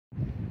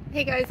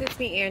Hey guys, it's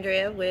me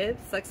Andrea with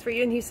Sucks For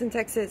You in Houston,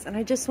 Texas, and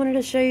I just wanted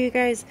to show you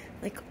guys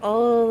like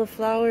all the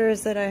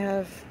flowers that I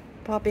have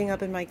popping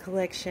up in my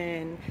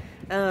collection.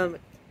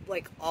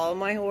 Like all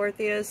my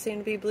Haworthias seem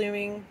to be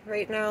blooming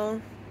right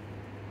now.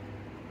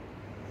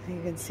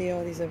 You can see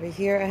all these over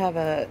here. I have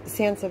a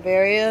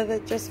Sansevieria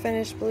that just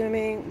finished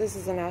blooming. This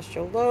is an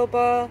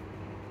Astroloba.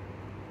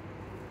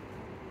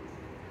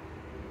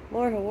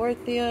 More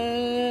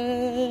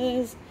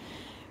Haworthias.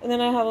 And then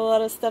I have a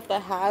lot of stuff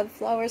that have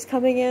flowers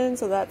coming in,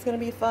 so that's going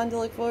to be fun to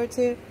look forward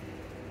to.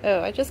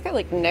 Oh, I just got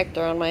like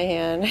nectar on my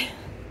hand.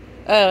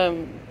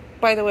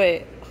 By the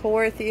way,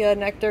 Haworthia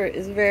nectar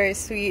is very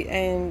sweet,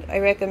 and I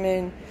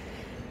recommend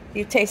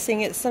you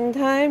tasting it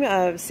sometime.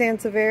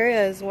 Sansevieria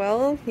as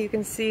well. You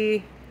can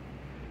see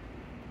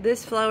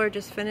this flower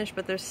just finished,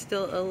 but there's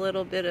still a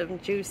little bit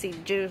of juicy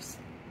juice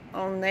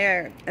on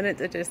there, and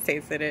it just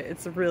tasted it.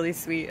 It's really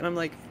sweet, and I'm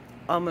like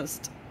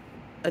almost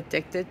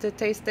addicted to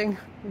tasting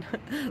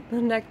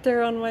the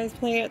nectar on my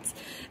plants.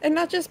 And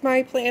not just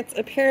my plants,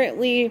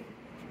 apparently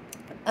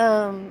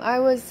I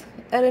was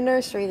at a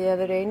nursery the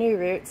other day, New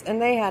Roots,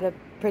 and they had a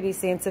pretty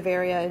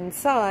Sansevieria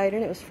inside,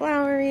 and it was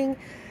flowering,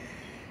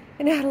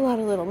 and it had a lot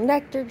of little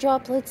nectar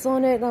droplets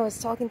on it. And I was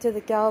talking to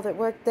the gal that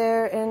worked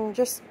there, and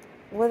just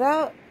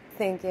without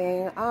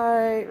thinking,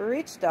 I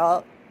reached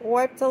out,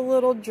 wiped a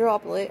little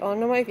droplet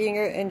onto my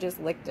finger, and just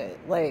licked it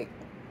like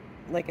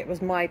it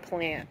was my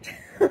plant.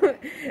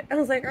 I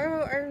was like,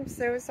 oh, I'm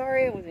so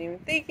sorry, I wasn't even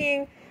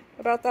thinking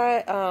about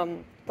that.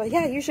 But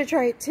yeah, you should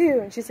try it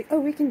too. And she's like, oh,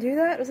 we can do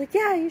that? I was like,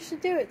 yeah, you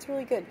should do it, it's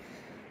really good.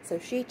 So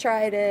she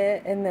tried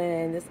it, and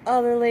then this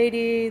other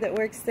lady that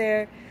works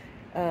there,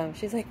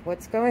 she's like,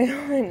 what's going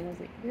on? And I was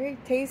like, you're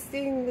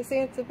tasting the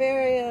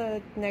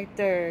Sansevieria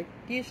nectar,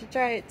 you should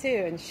try it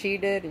too. And she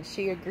did, and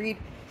she agreed.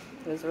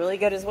 It was really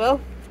good as well.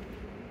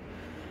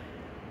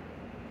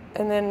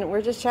 And then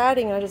we're just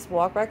chatting, and I just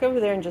walk back over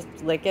there and just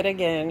lick it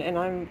again. And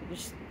I'm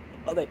just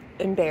like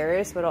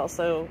embarrassed, but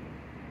also,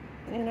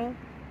 you know,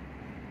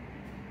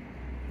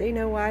 they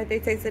know why. They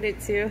tasted it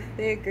too.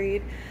 They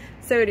agreed.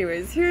 So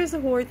anyways, here's a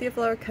Haworthia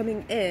flower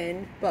coming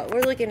in, but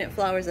we're looking at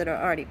flowers that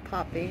are already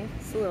popping.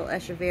 It's a little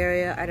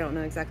Echeveria. I don't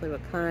know exactly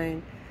what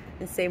kind.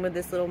 And same with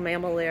this little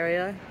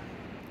Mammillaria.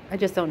 I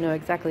just don't know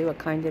exactly what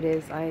kind it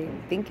is. I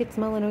think it's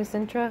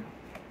melanocentra.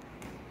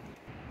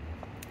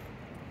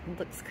 It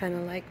looks kind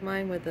of like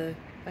mine with the,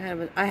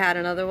 I had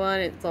another one.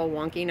 It's all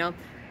wonky now.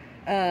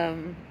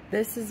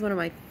 This is one of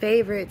my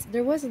favorites.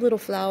 There was a little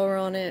flower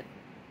on it.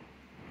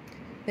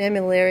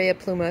 Mammillaria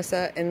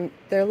plumosa, and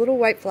they're little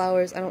white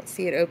flowers. I don't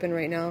see it open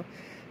right now,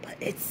 but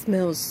it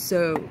smells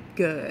so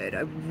good.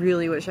 I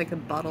really wish I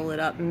could bottle it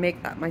up and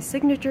make that my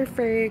signature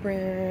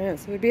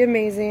fragrance. It would be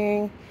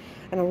amazing.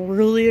 And I'm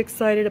really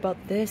excited about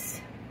this.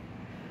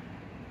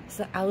 It's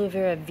the Aloe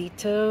Vera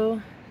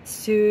Vito.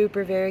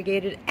 Super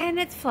variegated, and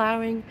it's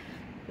flowering.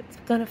 It's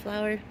gonna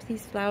flower.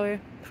 Please flower.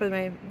 For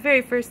my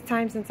very first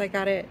time since I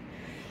got it.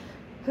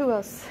 Who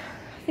else?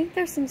 I think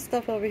there's some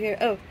stuff over here.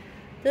 Oh,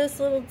 this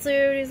little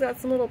dude, he's got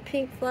some little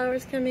pink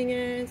flowers coming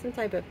in. Some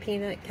type of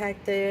peanut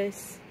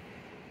cactus.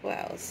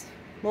 What else?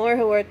 More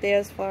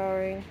Haworthias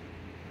flowering.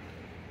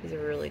 These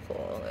are really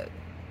cool. Look.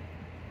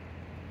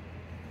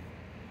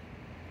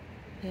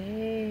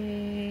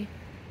 Hey.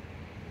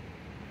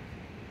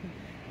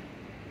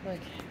 Look.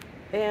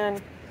 And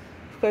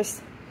of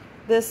course,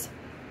 this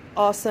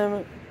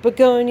awesome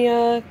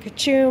Begonia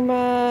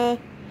Cachuma,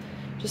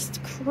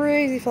 just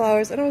crazy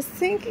flowers. And I was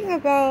thinking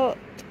about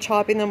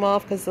chopping them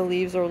off because the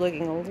leaves are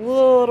looking a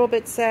little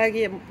bit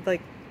saggy.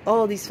 Like,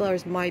 all these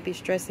flowers might be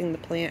stressing the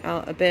plant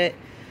out a bit.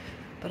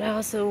 But I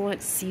also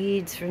want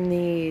seeds from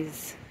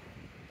these.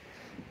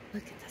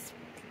 Look at this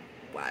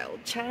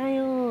wild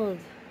child.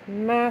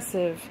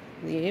 Massive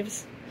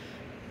leaves.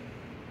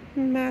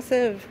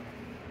 Massive.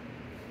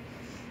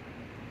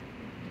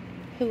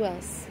 Who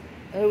else?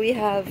 Oh, we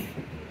have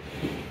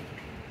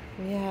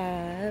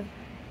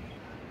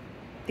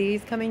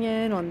these coming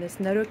in on this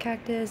Noto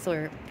cactus,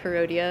 or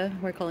Parodia.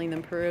 We're calling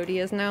them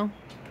Parodias now.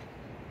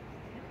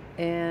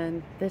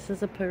 And this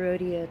is a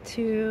Parodia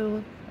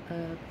too.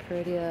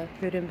 Parodia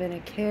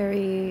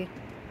rudibuenekeri,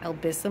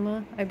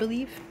 Albissima, I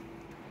believe.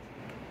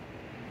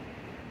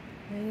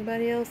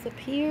 Anybody else up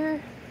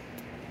here?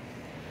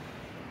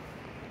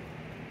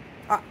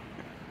 Ah.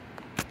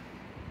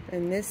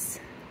 And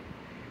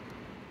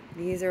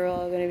these are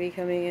all going to be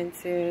coming in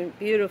soon.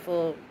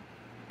 Beautiful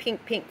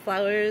pink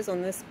flowers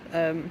on this.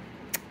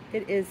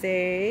 It is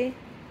a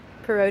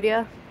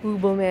Parodia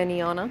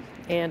uebelmaniana,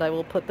 and I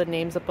will put the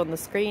names up on the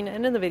screen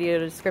and in the video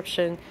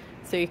description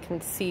so you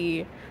can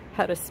see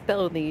how to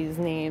spell these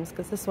names,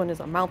 because this one is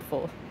a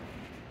mouthful.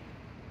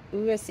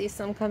 Ooh, I see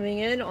some coming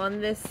in on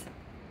this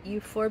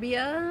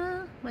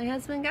Euphorbia my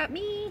husband got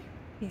me.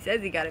 He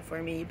says he got it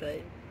for me,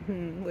 but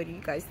what do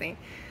you guys think?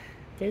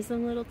 There's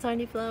some little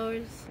tiny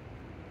flowers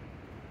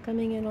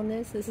coming in on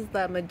this. This is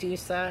the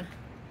Medusa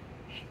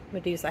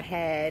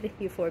Head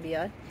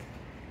Euphorbia.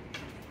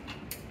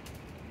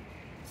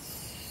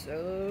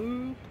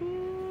 So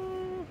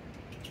cool.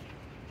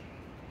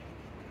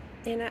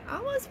 And I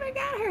almost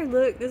forgot her.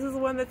 Look, this is the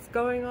one that's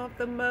going off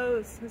the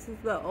most. This is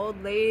the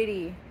old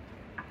lady.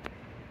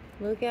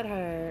 Look at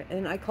her.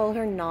 And I call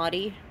her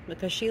naughty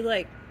because she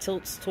like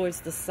tilts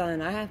towards the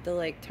sun. I have to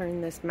like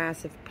turn this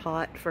massive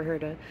pot for her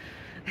to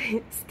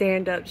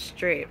stand up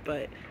straight,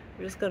 but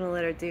we're just gonna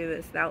let her do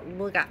this. Now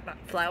look at that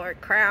flower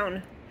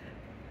crown.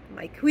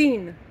 My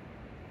queen.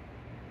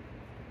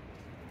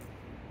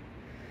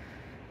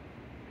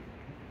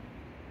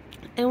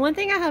 And one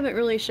thing I haven't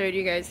really showed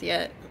you guys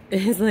yet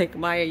is like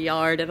my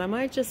yard, and I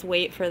might just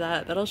wait for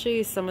that, but I'll show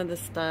you some of the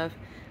stuff.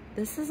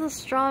 This is a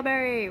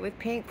strawberry with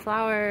pink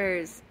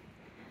flowers.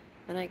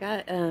 And I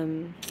got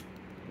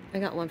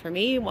one for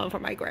me, one for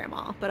my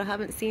grandma, but I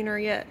haven't seen her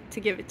yet to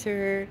give it to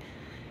her.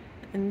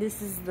 And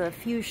this is the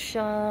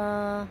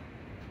fuchsia.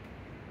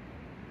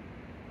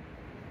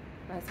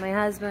 That's my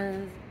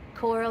husband's.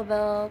 Coral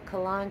bell,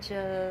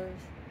 Kalanchoes.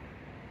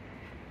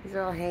 These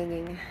are all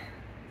hanging.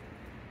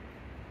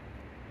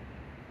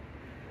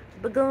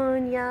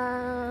 Begonia.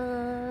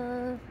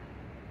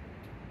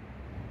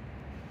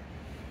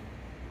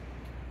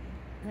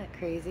 Isn't that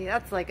crazy?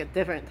 That's like a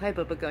different type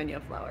of begonia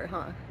flower,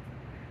 huh?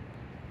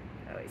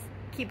 Always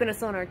keeping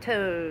us on our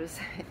toes.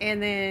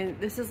 And then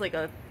this is like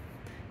a,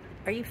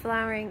 are you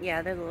flowering?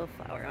 Yeah, there's a little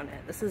flower on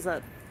it. This is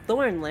a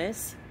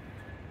thornless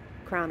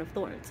crown of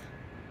thorns.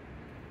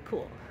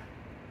 Cool.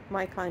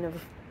 My kind of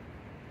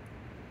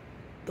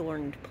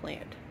thorned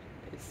plant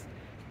is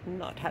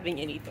not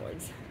having any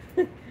thorns.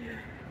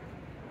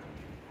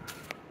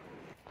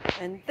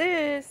 And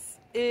this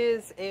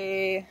is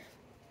a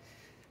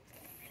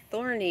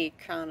thorny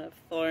crown of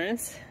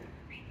thorns.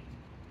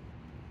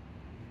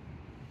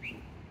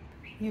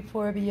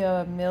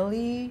 Euphorbia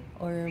milli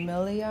or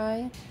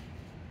mellii.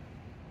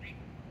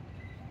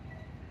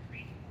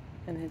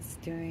 And it's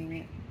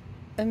doing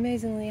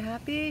amazingly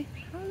happy.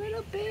 A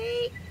little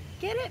bee.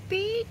 Get it,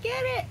 bee,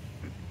 get it.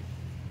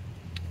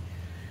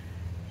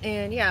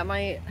 And yeah,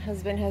 my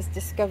husband has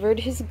discovered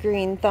his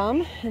green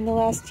thumb in the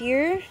last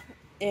year,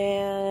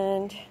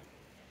 and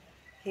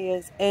he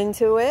is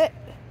into it.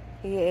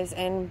 He is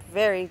in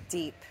very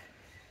deep,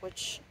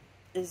 which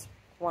is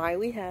why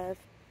we have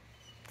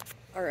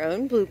our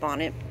own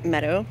bluebonnet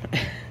meadow.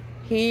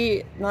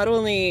 He not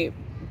only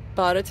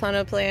bought a ton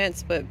of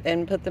plants,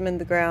 and put them in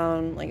the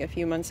ground like a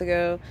few months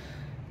ago.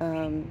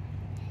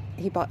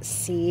 He bought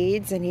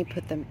seeds and he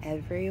put them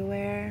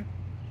everywhere.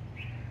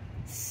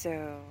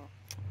 So,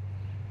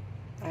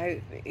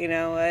 you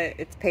know what?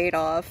 It's paid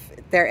off.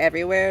 They're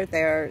everywhere.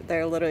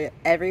 They're literally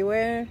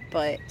everywhere.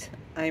 But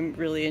I'm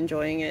really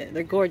enjoying it.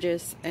 They're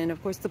gorgeous, and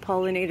of course the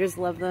pollinators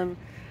love them.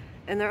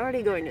 And they're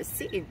already going to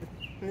seed.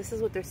 And this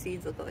is what their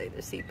seeds look like.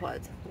 Their seed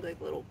pods look like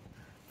little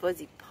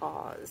fuzzy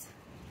paws.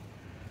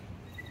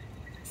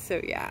 So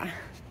yeah,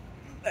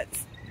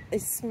 that's a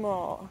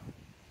small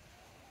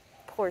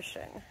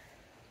portion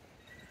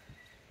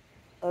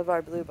of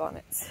our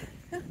bluebonnets.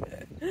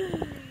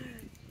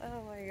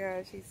 Oh my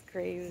gosh, he's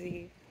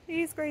crazy.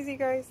 He's crazy,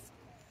 guys.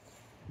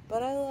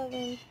 But I love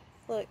him.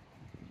 Look,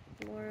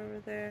 more over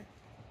there.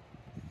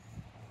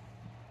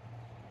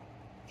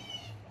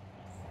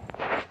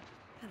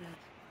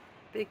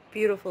 Big,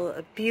 beautiful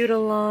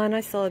Abutilon.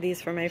 I saw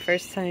these for my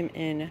first time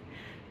in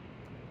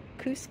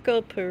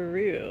Cusco,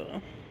 Peru.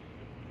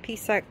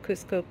 Pisac,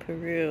 Cusco,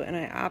 Peru. And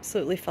I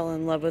absolutely fell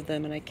in love with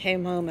them. And I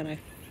came home and I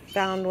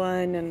found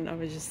one, and I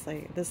was just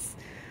like, this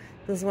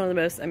is one of the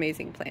most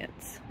amazing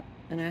plants.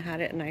 And I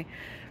had it, and I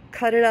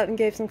cut it up and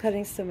gave some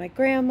cuttings to my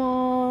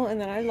grandma, and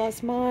then I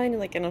lost mine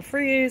like in a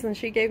freeze, and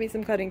she gave me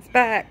some cuttings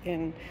back,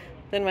 and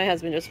then my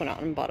husband just went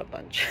out and bought a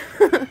bunch.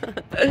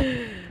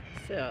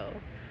 So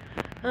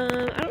I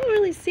don't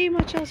really see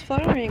much else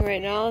flowering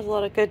right now. There's a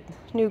lot of good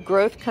new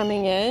growth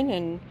coming in,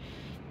 and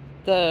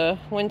the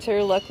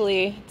winter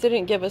luckily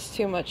didn't give us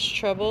too much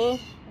trouble.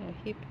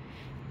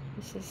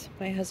 This is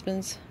my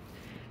husband's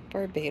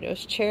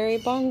Barbados cherry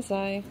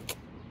bonsai.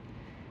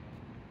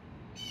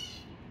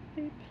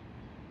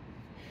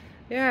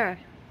 Yeah,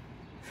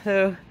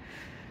 so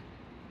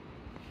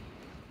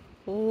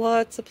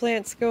lots of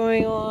plants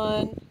going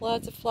on,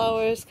 lots of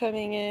flowers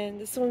coming in.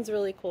 This one's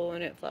really cool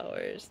when it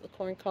flowers, the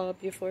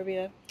corncob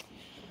Euphorbia.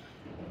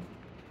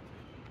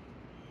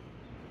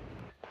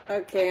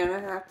 Okay, and I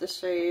have to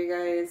show you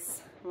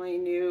guys my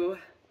new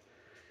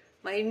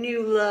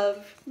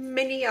love,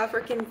 mini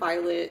African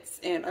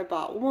violets. And I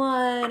bought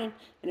one,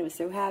 and I was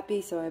so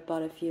happy, so I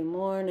bought a few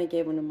more, and I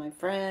gave one to my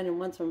friend and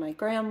one to my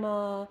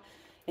grandma.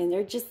 And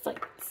they're just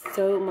like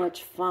so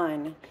much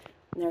fun,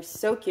 and they're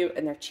so cute,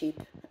 and they're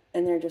cheap,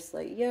 and they're just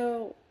like,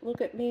 yo,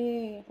 look at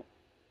me,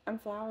 I'm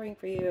flowering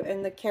for you.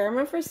 And the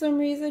camera for some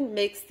reason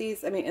makes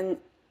these, I mean, and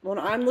when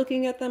I'm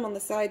looking at them on the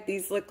side,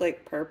 these look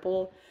like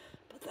purple,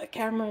 but the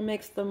camera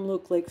makes them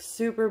look like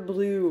super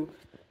blue.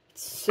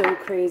 It's so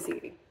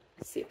crazy.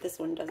 Let's see if this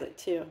one does it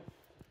too.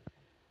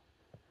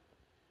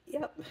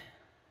 Yep.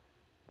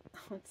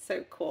 Oh, it's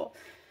so cool.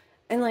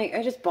 And like,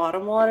 I just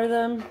bottom water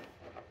them.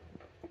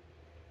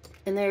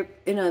 And they're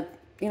in a,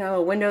 you know,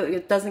 a window.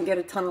 It doesn't get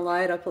a ton of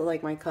light. I put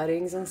like my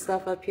cuttings and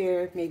stuff up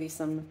here. Maybe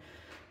some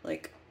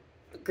like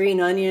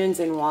green onions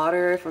in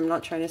water if I'm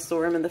not trying to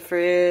store them in the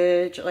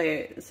fridge.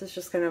 Like, this is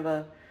just kind of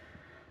a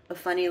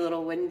funny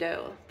little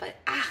window. But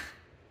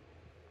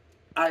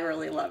I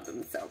really love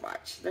them so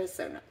much. They're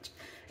so nice.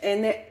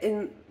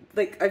 And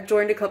like, I've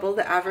joined a couple of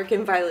the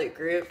African violet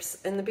groups,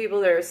 and the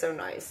people there are so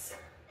nice.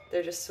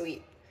 They're just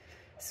sweet,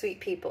 sweet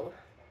people.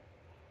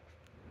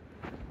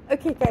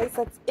 Okay guys,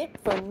 that's it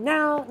for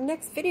now.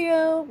 Next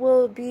video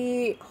will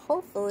be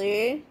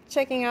hopefully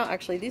checking out,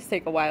 actually these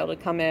take a while to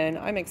come in.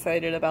 I'm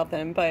excited about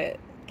them, but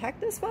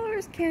cactus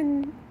flowers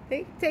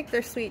they take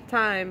their sweet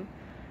time.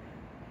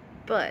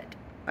 But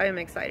I am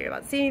excited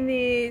about seeing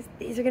these.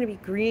 These are going to be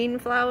green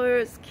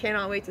flowers.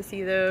 Cannot wait to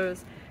see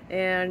those.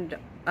 And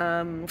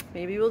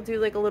maybe we'll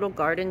do like a little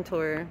garden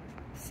tour.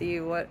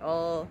 See what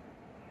all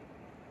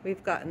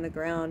we've got in the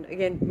ground.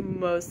 Again,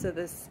 most of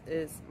this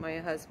is my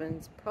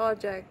husband's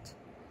project.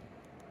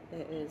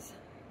 It's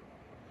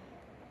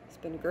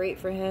been great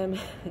for him.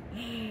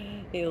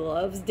 He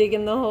loves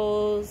digging the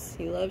holes.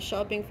 He loves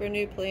shopping for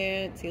new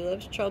plants. He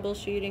loves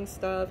troubleshooting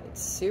stuff.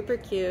 It's super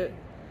cute.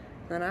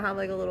 Then I have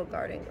like a little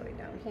garden going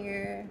down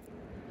here.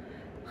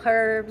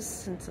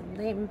 Herbs and some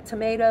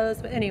tomatoes.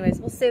 But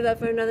anyways, we'll save that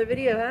for another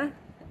video, huh?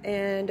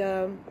 And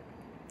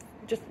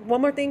just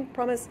one more thing,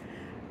 promise.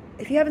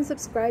 If you haven't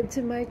subscribed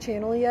to my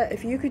channel yet,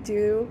 if you could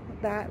do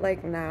that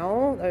like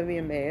now, that would be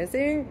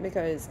amazing,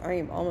 because I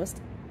am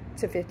almost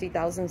to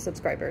 50,000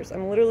 subscribers.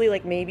 I'm literally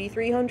like maybe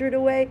 300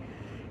 away,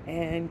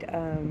 and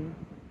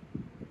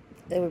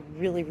it would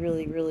really,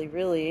 really, really,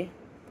 really,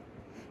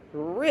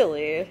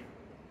 really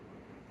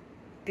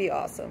be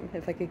awesome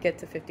if I could get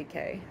to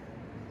 50K.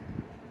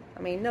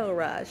 I mean, no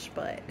rush,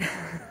 but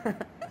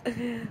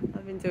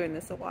I've been doing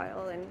this a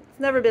while, and it's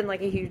never been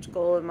like a huge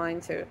goal of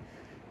mine to,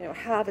 you know,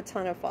 have a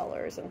ton of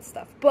followers and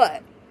stuff.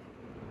 But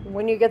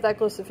when you get that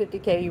close to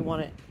 50K, you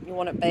want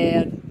it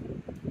bad.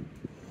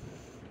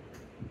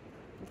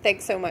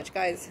 Thanks so much,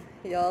 guys.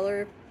 Y'all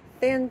are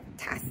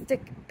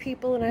fantastic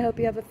people, and I hope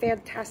you have a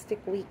fantastic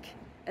week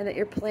and that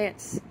your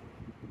plants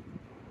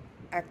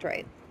act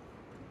right.